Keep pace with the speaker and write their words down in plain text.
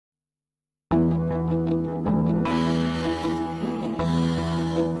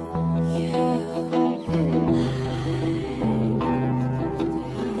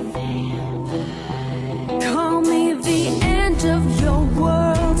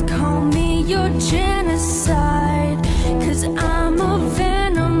genocide. 'Cause I'm a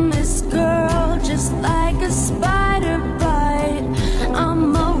venomous girl, just like a spider bite.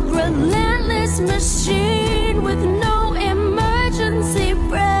 I'm a relentless machine with no emergency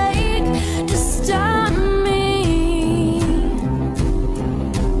brake to stop me.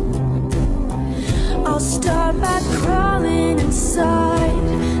 I'll start by crawling inside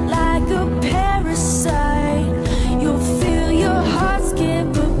like a parasite. You'll feel your heart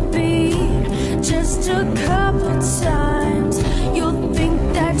skip a beat just a couple times. You'll think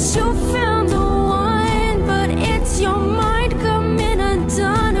that you found the one, but it's your mind coming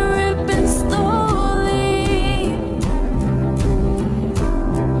undone, ripping slowly.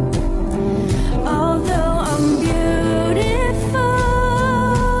 Although I'm beautiful,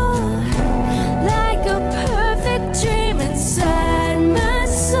 like a perfect dream inside my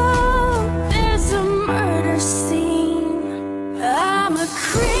soul, there's a murder scene. I'm a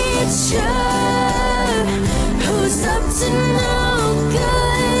creature who's up to no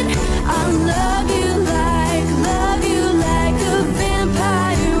good. I love you like a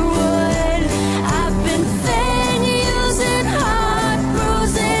vampire would. I've been fed, using, heart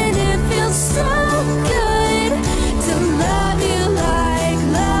bruising. It feels so good to love you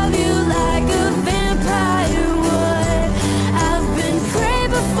like a vampire would. I've been prey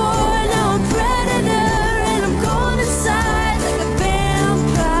before, now I'm predator, and I'm cold inside like a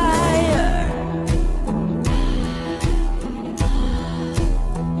vampire.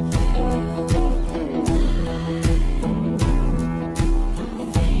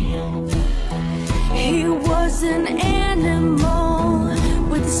 He was an animal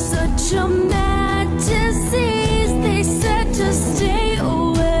with such a